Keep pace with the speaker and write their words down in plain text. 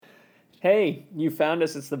Hey, you found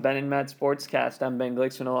us. It's the Ben and Matt Sportscast. I'm Ben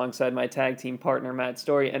Glicksman alongside my tag team partner, Matt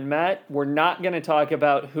Story. And Matt, we're not going to talk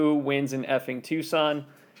about who wins in effing Tucson.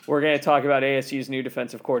 We're going to talk about ASU's new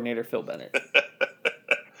defensive coordinator, Phil Bennett.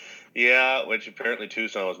 Yeah, which apparently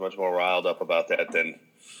Tucson was much more riled up about that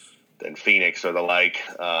than Phoenix or the like.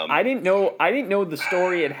 I didn't know the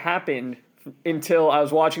story had happened until I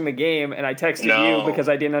was watching the game, and I texted you because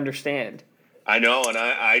I didn't understand. I know, and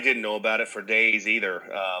I didn't know about it for days either.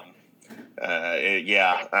 I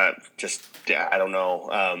don't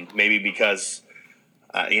know. Maybe because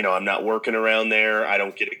I'm not working around there. I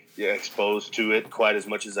don't get exposed to it quite as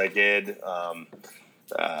much as I did.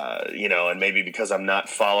 And maybe because I'm not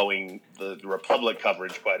following the Republic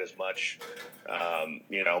coverage quite as much.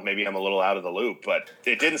 Maybe I'm a little out of the loop, but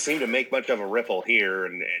it didn't seem to make much of a ripple here.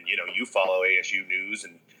 And you follow ASU news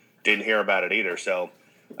and didn't hear about it either. So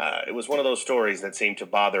it was one of those stories that seemed to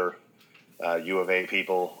bother U of A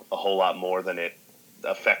people a whole lot more than it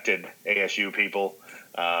affected ASU people.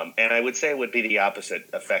 And I would say it would be the opposite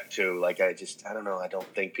effect too. Like, I don't know. I don't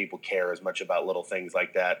think people care as much about little things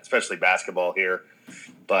like that, especially basketball here.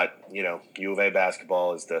 But, U of A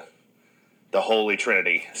basketball is the holy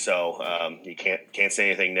trinity. So you can't say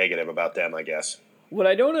anything negative about them, I guess. What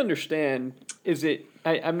I don't understand is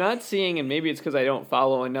I'm not seeing, and maybe it's because I don't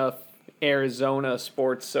follow enough Arizona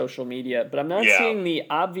sports social media, but I'm not seeing the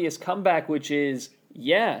obvious comeback, which is,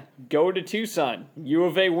 go to Tucson. U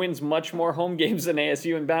of A wins much more home games than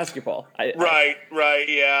ASU in basketball. Right.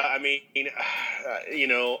 Yeah. I mean,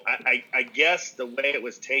 I guess the way it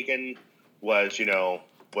was taken was,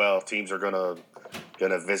 teams are gonna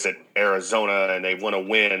visit Arizona and they want to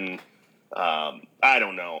win. I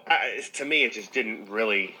don't know. To me, it just didn't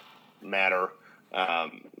really matter.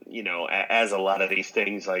 As a lot of these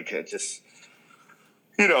things, like it just.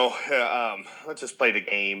 Let's just play the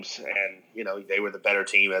games, and they were the better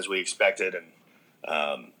team as we expected, and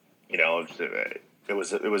it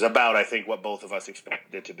was about, I think, what both of us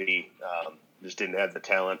expected it to be. Just didn't have the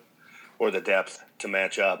talent or the depth to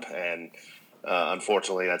match up, and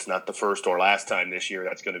unfortunately, that's not the first or last time this year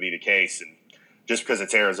that's going to be the case. And just because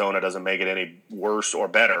it's Arizona doesn't make it any worse or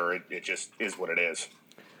better. It just is what it is.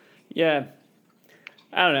 Yeah,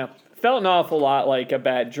 I don't know. Felt an awful lot like a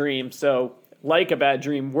bad dream. So. Like a bad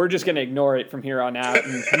dream, we're just going to ignore it from here on out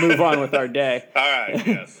and move on with our day. All right,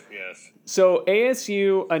 yes. So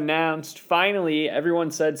ASU announced, finally,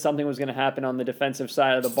 everyone said something was going to happen on the defensive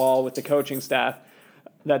side of the ball with the coaching staff,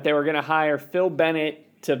 that they were going to hire Phil Bennett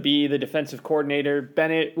to be the defensive coordinator.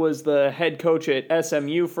 Bennett was the head coach at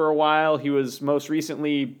SMU for a while. He was most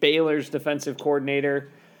recently Baylor's defensive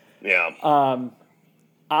coordinator. Yeah.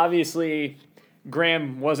 Obviously,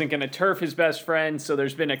 Graham wasn't going to turf his best friend, so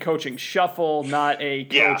there's been a coaching shuffle, not a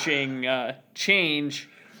coaching change.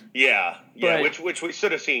 Yeah, which we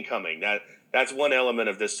should have seen coming. That's one element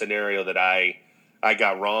of this scenario that I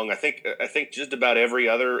got wrong. I think just about every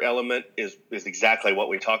other element is exactly what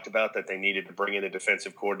we talked about, that they needed to bring in a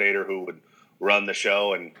defensive coordinator who would run the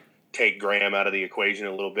show and take Graham out of the equation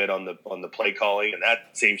a little bit on the play calling, and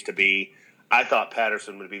that seems to be. I thought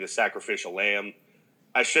Patterson would be the sacrificial lamb.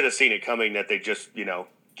 I should have seen it coming that they just,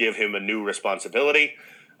 give him a new responsibility.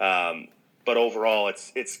 But overall,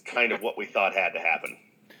 it's kind of what we thought had to happen.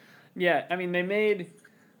 Yeah, I mean, they made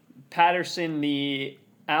Patterson the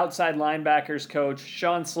outside linebackers coach.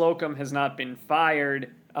 Sean Slocum has not been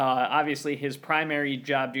fired. Obviously, his primary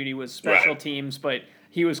job duty was special teams, but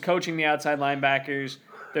he was coaching the outside linebackers.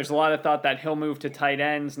 There's a lot of thought that he'll move to tight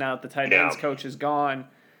ends now that the tight ends coach is gone.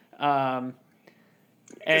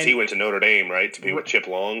 Because he went to Notre Dame, right, to be with Chip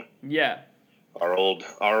Long. Yeah. Our old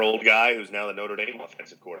guy who's now the Notre Dame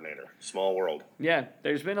offensive coordinator. Small world. Yeah,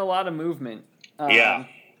 there's been a lot of movement. And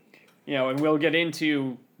we'll get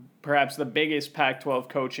into perhaps the biggest Pac-12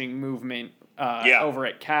 coaching movement over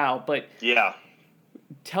at Cal. But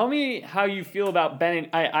tell me how you feel about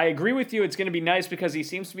Bennett. I agree with you. It's going to be nice because he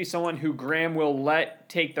seems to be someone who Graham will let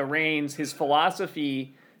take the reins. His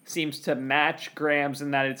philosophy seems to match Graham's in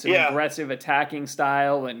that it's an aggressive attacking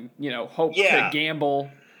style and, hope to gamble.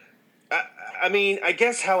 I mean, I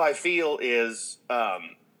guess how I feel is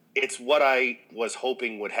it's what I was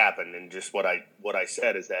hoping would happen, and just what I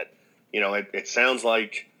said is that, it sounds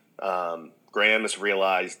like Graham has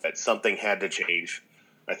realized that something had to change.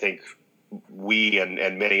 I think we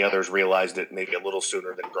and many others realized it maybe a little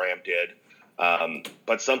sooner than Graham did.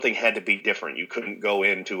 But something had to be different. You couldn't go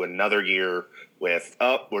into another year with,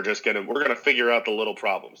 we're going to figure out the little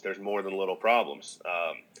problems. There's more than little problems.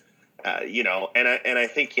 And I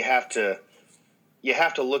think you have to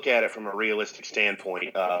look at it from a realistic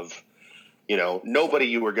standpoint of, nobody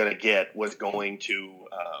you were going to get was going to,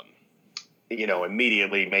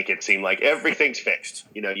 immediately make it seem like everything's fixed.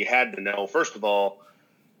 You had to know, first of all,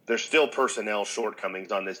 there's still personnel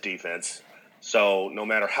shortcomings on this defense. So no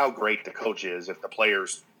matter how great the coach is, if the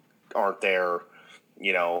players aren't there,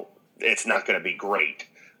 it's not going to be great.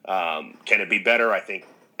 Can it be better? I think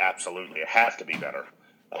absolutely it has to be better.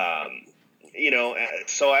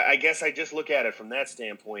 So I guess I just look at it from that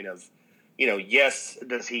standpoint of, yes,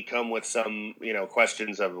 does he come with some,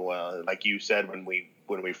 questions of, like you said when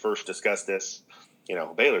we first discussed this,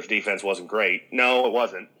 Baylor's defense wasn't great. No, it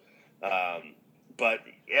wasn't. But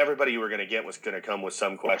everybody you were going to get was going to come with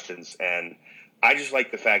some questions. And I just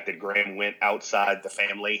like the fact that Graham went outside the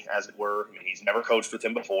family, as it were. I mean, he's never coached with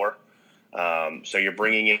him before. So you're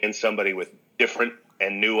bringing in somebody with different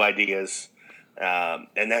and new ideas.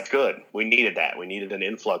 And that's good. We needed that. We needed an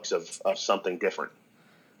influx of something different.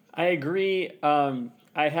 I agree. I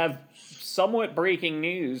have somewhat breaking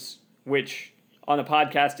news, which on a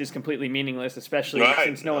podcast is completely meaningless, especially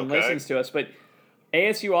since no one listens to us. But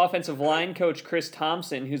ASU offensive line coach Chris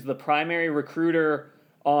Thompson, who's the primary recruiter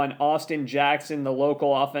on Austin Jackson, the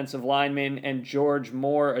local offensive lineman, and George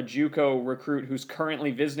Moore, a JUCO recruit who's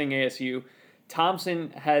currently visiting ASU,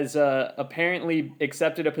 Thompson has apparently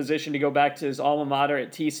accepted a position to go back to his alma mater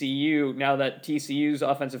at TCU now that TCU's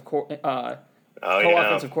offensive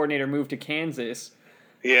co-offensive coordinator moved to Kansas.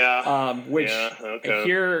 Yeah.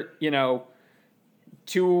 Here,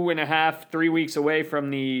 2.5-3 weeks away from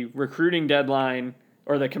the recruiting deadline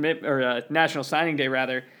or the National Signing Day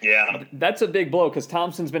rather. Yeah. That's a big blow because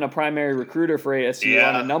Thompson's been a primary recruiter for ASU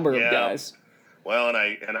on a number of guys. Well, and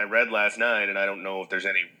I read last night, and I don't know if there's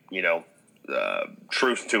any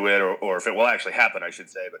truth to it or if it will actually happen, I should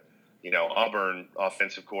say, but Auburn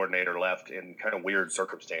offensive coordinator left in kind of weird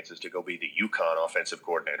circumstances to go be the UConn offensive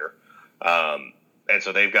coordinator. And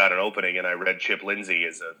so they've got an opening, and I read Chip Lindsey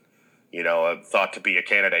is thought to be a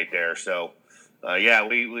candidate there. So, we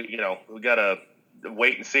got to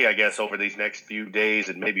wait and see, I guess, over these next few days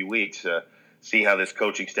and maybe weeks to see how this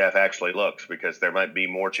coaching staff actually looks, because there might be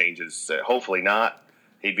more changes. Hopefully not.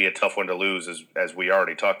 He'd be a tough one to lose, as we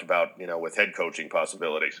already talked about, with head coaching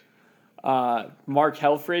possibilities. Mark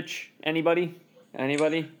Helfrich, anybody? Yeah.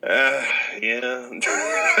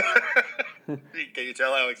 Can you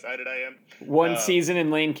tell how excited I am? One season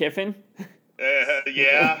in Lane Kiffin?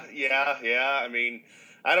 Yeah. I mean,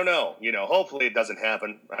 I don't know. Hopefully it doesn't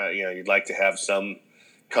happen. You'd like to have some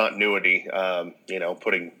continuity.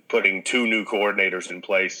 Putting two new coordinators in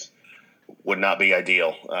place would not be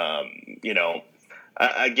ideal.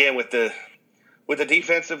 Again, with the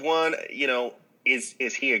defensive one, is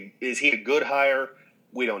he a good hire?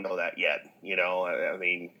 We don't know that yet. I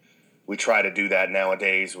mean, we try to do that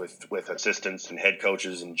nowadays with assistants and head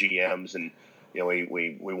coaches and GMs, and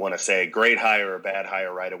we want to say great hire or bad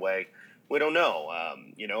hire right away. We don't know.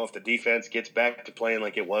 If the defense gets back to playing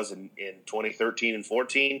like it was in 2013 and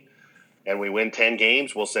 14, and we win 10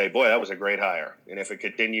 games, we'll say, boy, that was a great hire. And if it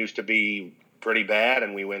continues to be pretty bad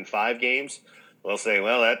and we win 5 games, we'll say,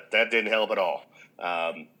 well, that didn't help at all.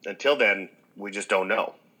 Until then, we just don't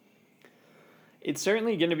know. It's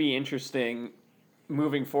certainly going to be interesting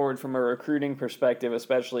moving forward from a recruiting perspective,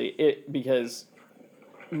 especially because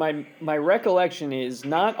my recollection is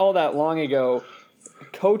not all that long ago,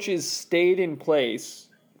 coaches stayed in place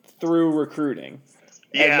through recruiting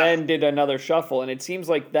and then did another shuffle, and it seems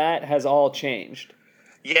like that has all changed.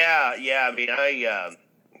 Yeah. I mean, I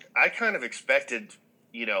kind of expected,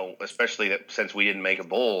 especially that since we didn't make a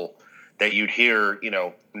bowl, that you'd hear,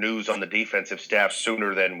 news on the defensive staff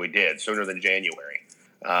sooner than we did, sooner than January.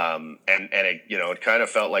 And it kind of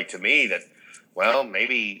felt like to me that, well,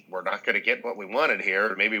 maybe we're not going to get what we wanted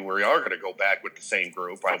here. Maybe we are going to go back with the same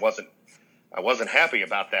group. I wasn't happy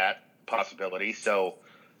about that possibility. So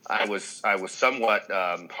I was somewhat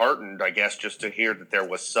heartened, I guess, just to hear that there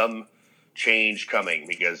was some change coming,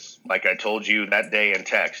 because like I told you that day in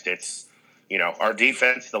text, it's, our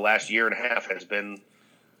defense the last year and a half has been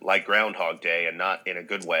like Groundhog Day, and not in a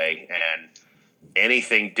good way. And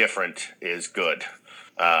anything different is good.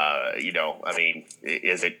 I mean,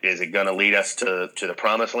 is it going to lead us to the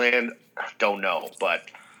promised land? Don't know, but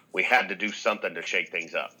we had to do something to shake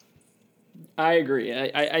things up. I agree.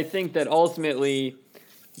 I think that ultimately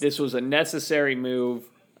this was a necessary move.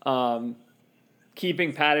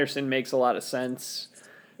 Keeping Patterson makes a lot of sense.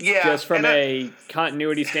 Yeah, just from a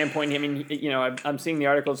continuity standpoint. I mean, I'm seeing the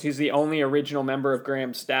articles. He's the only original member of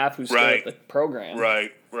Graham's staff who's still at the program.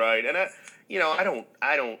 Right. And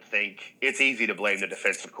I don't think it's easy to blame the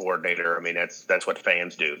defensive coordinator. I mean, that's what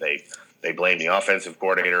fans do. They blame the offensive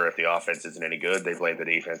coordinator. If the offense isn't any good, they blame the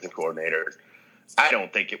defensive coordinator. I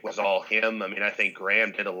don't think it was all him. I mean, I think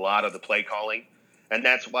Graham did a lot of the play calling, And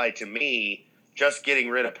that's why, to me, just getting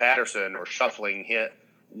rid of Patterson or shuffling him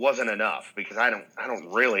wasn't enough, because I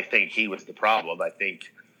don't really think he was the problem. I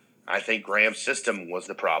think Graham's system was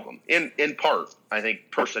the problem. In part, I think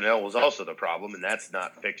personnel was also the problem, and that's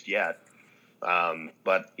not fixed yet.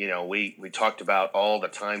 But, we talked about all the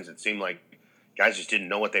times it seemed like guys just didn't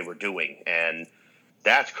know what they were doing, and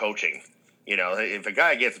that's coaching. If a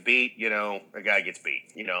guy gets beat, a guy gets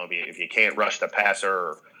beat. If you can't rush the passer,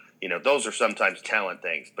 or, those are sometimes talent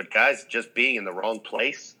things. But guys just being in the wrong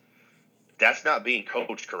place, that's not being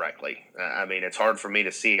coached correctly. It's hard for me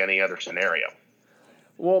to see any other scenario.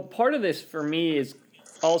 Well, part of this for me is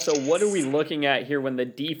also, what are we looking at here when the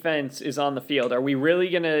defense is on the field? Are we really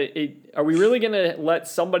gonna let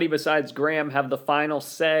somebody besides Graham have the final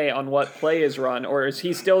say on what play is run, or is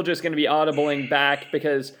he still just going to be audibling back?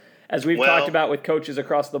 Because as we've talked about with coaches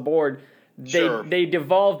across the board, they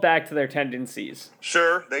devolve back to their tendencies.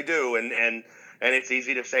 Sure, they do, and it's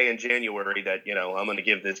easy to say in January that I'm going to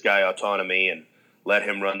give this guy autonomy and let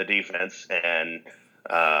him run the defense, and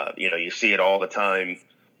you see it all the time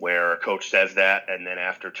where a coach says that, and then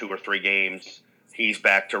after 2 or 3 games, he's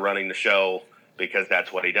back to running the show because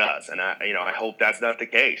that's what he does. And I hope that's not the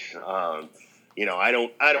case. I'm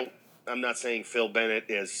not saying Phil Bennett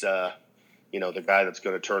is, the guy that's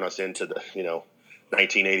going to turn us into the,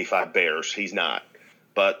 1985 Bears. He's not.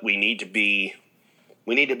 But we need to be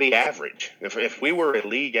average. If we were a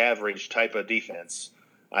league average type of defense,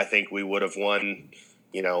 I think we would have won,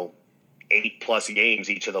 8+ games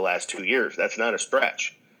each of the last 2 years. That's not a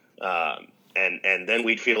stretch. And then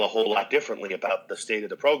we'd feel a whole lot differently about the state of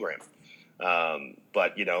the program.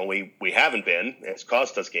 But we haven't been. It's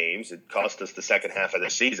cost us games. It cost us the second half of the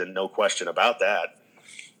season, no question about that.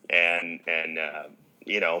 And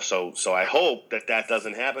so I hope that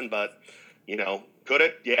doesn't happen. But could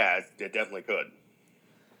it? Yeah, it definitely could.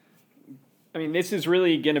 This is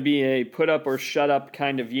really going to be a put up or shut up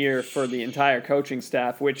kind of year for the entire coaching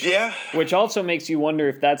staff, which also makes you wonder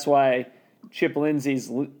if that's why Chip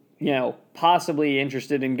Lindsey's possibly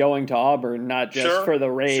interested in going to Auburn, not just for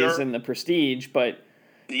the raise and the prestige, but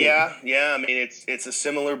it's a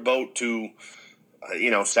similar boat to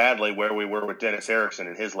sadly where we were with Dennis Erickson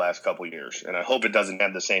in his last couple of years, and I hope it doesn't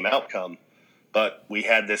have the same outcome, but we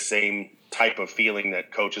had this same type of feeling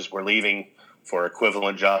that coaches were leaving for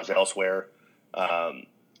equivalent jobs elsewhere,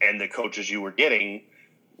 and the coaches you were getting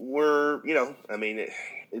were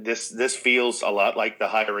this feels a lot like the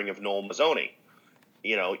hiring of Noel Mazzoni.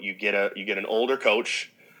 You get an older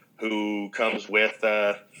coach who comes with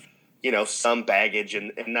some baggage,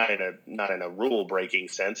 and not in a rule breaking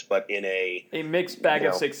sense, but in a mixed bag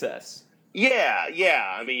of success. Yeah.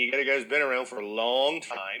 You get a guy who's been around for a long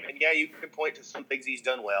time, and you can point to some things he's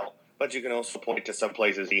done well, but you can also point to some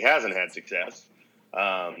places he hasn't had success.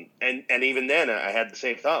 And even then, I had the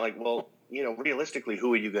same thought, realistically,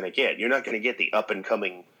 who are you going to get? You're not going to get the up and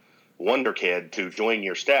coming wonder kid to join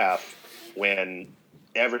your staff when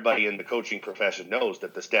everybody in the coaching profession knows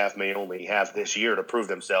that the staff may only have this year to prove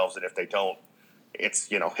themselves, and if they don't, it's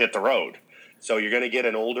hit the road. So you're going to get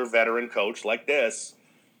an older veteran coach like this,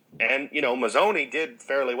 and Mazzoni did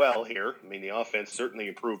fairly well here. The offense certainly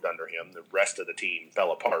improved under him. The rest of the team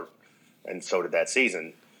fell apart, and so did that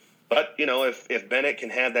season. But if Bennett can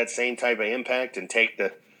have that same type of impact and take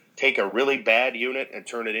a really bad unit and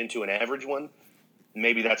turn it into an average one,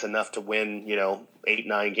 maybe that's enough to win,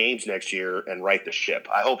 8-9 games next year and right the ship.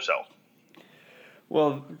 I hope so.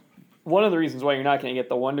 Well, one of the reasons why you're not going to get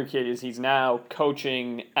the wonder kid is he's now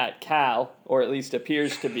coaching at Cal, or at least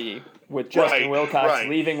appears to be, with Justin Wilcox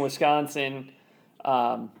leaving Wisconsin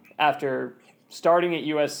after starting at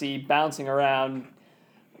USC, bouncing around.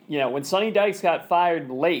 When Sonny Dykes got fired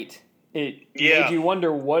late, it made you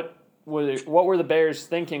wonder what were the Bears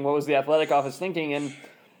thinking, what was the athletic office thinking, and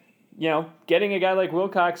getting a guy like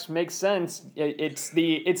Wilcox makes sense. It's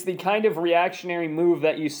the kind of reactionary move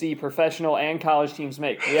that you see professional and college teams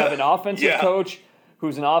make. We have an offensive coach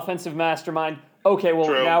who's an offensive mastermind. Okay,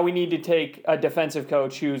 well, now we need to take a defensive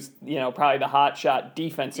coach who's probably the hotshot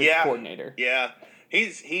defensive coordinator. Yeah,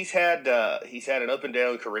 he's had an up and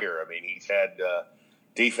down career. He's had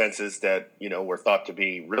defenses that were thought to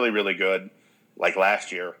be really, really good, like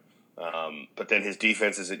last year. But then his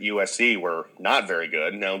defenses at USC were not very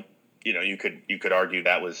good. Now, you could argue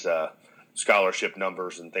that was scholarship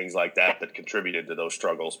numbers and things like that contributed to those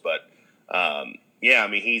struggles. But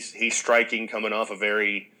he's striking, coming off a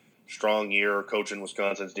very strong year coaching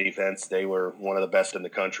Wisconsin's defense. They were one of the best in the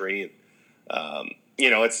country.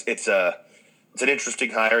 It's an interesting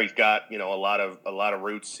hire. He's got a lot of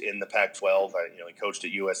roots in the Pac-12. He coached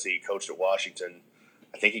at USC, coached at Washington.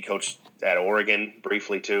 I think he coached at Oregon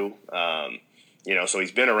briefly too. So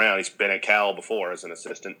he's been around. He's been at Cal before as an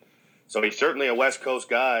assistant. So he's certainly a West Coast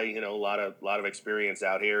guy, a lot of experience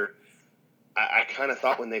out here. I kind of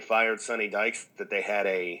thought when they fired Sonny Dykes that they had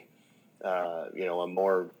a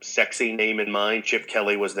more sexy name in mind. Chip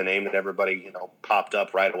Kelly was the name that everybody, popped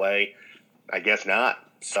up right away. I guess not.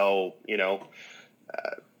 So,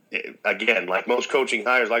 again, like most coaching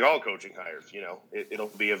hires, like all coaching hires,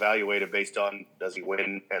 it'll be evaluated based on does he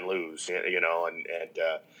win and lose,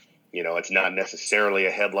 it's not necessarily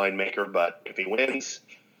a headline maker, but if he wins,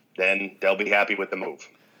 then they'll be happy with the move.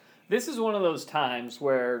 This is one of those times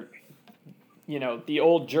where, the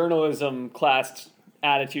old journalism class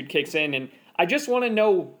attitude kicks in, and I just want to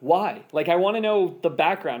know why. Like, I want to know the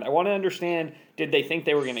background. I want to understand, did they think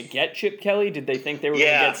they were going to get Chip Kelly? Did they think they were going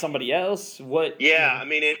to get somebody else? What? Yeah, I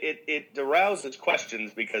mean, it arouses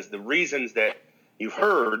questions because the reasons that you've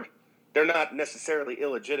heard, they're not necessarily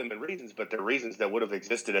illegitimate reasons, but they're reasons that would have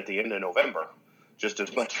existed at the end of November, just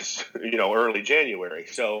as much as, early January.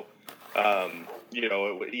 So,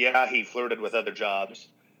 he flirted with other jobs.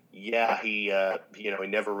 Yeah, he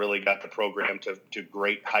never really got the program to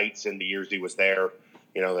great heights in the years he was there.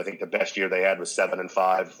 I think the best year they had was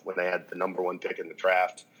 7-5 when they had the number one pick in the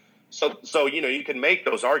draft. So you can make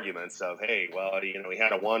those arguments of, hey, well, he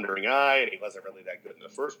had a wandering eye and he wasn't really that good in the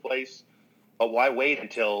first place. But why wait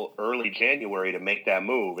until early January to make that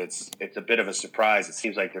move? It's a bit of a surprise. It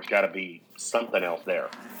seems like there's got to be something else there.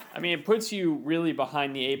 I mean, it puts you really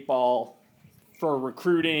behind the eight ball for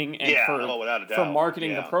recruiting and for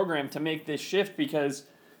marketing the program to make this shift, because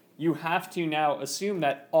you have to now assume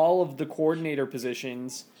that all of the coordinator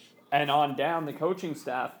positions and on down the coaching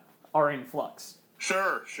staff are in flux.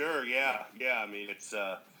 Sure, yeah. I mean,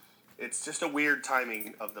 it's just a weird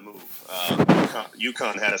timing of the move.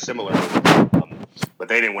 UConn had a similar move, but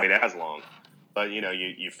they didn't wait as long. But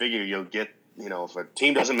you figure you'll get if a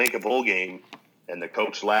team doesn't make a bowl game and the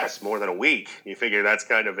coach lasts more than a week, you figure that's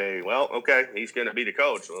kind of he's going to be the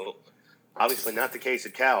coach. Well, obviously not the case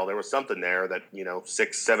at Cal. There was something there that,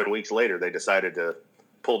 6-7 weeks later, they decided to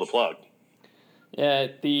pull the plug. Yeah,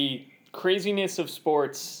 the craziness of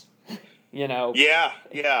sports,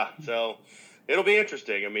 Yeah. So it'll be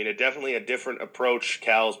interesting. I mean, it's definitely a different approach.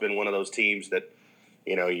 Cal's been one of those teams that,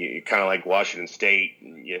 you kind of like Washington State.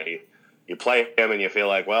 You play them and you feel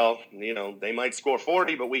like, well, they might score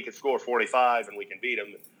 40, but we could score 45 and we can beat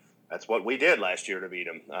them. That's what we did last year to beat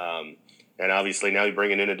them. And obviously now you're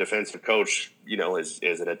bringing in a defensive coach,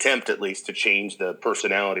 is an attempt at least to change the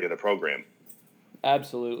personality of the program.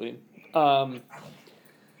 Absolutely.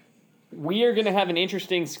 We are going to have an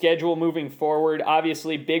interesting schedule moving forward.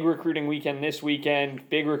 Obviously, big recruiting weekend this weekend,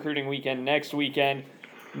 big recruiting weekend next weekend.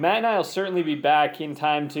 Matt and I will certainly be back in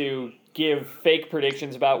time to give fake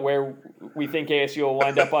predictions about where we think ASU will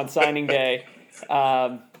wind up on signing day.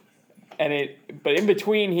 But in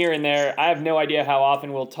between here and there, I have no idea how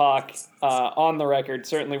often we'll talk on the record.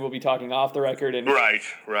 Certainly we'll be talking off the record. And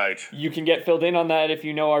right. You can get filled in on that if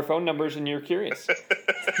you know our phone numbers and you're curious.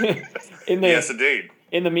 Yes, indeed.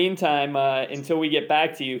 In the meantime, until we get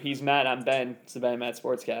back to you, he's Matt, I'm Ben. It's the Ben and Matt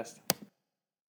Sportscast.